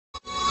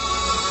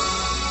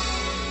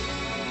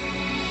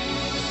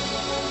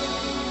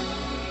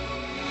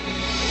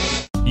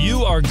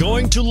are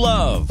going to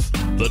love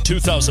the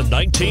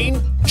 2019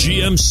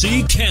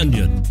 GMC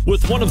Canyon.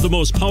 With one of the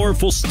most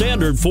powerful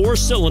standard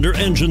 4-cylinder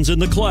engines in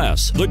the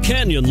class, the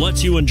Canyon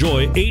lets you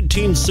enjoy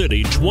 18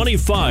 city,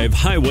 25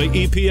 highway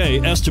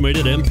EPA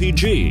estimated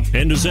MPG,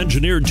 and is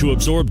engineered to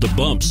absorb the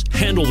bumps,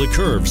 handle the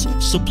curves,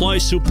 supply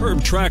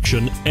superb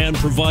traction, and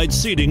provide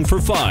seating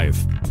for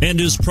 5, and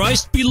is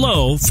priced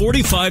below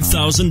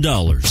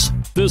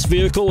 $45,000. This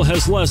vehicle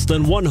has less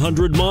than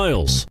 100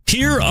 miles.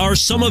 Here are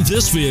some of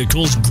this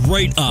vehicle's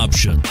great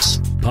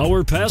options: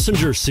 power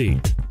passenger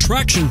seat,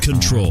 traction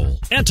control,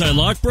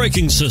 anti-lock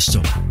braking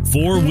system,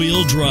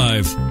 4-wheel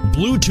drive,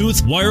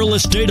 Bluetooth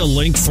wireless data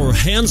link for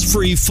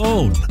hands-free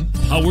phone,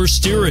 power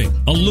steering,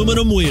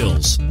 aluminum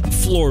wheels,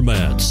 floor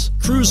mats,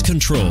 cruise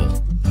control.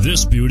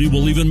 This beauty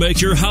will even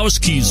make your house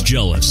keys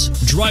jealous.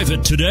 Drive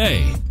it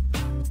today.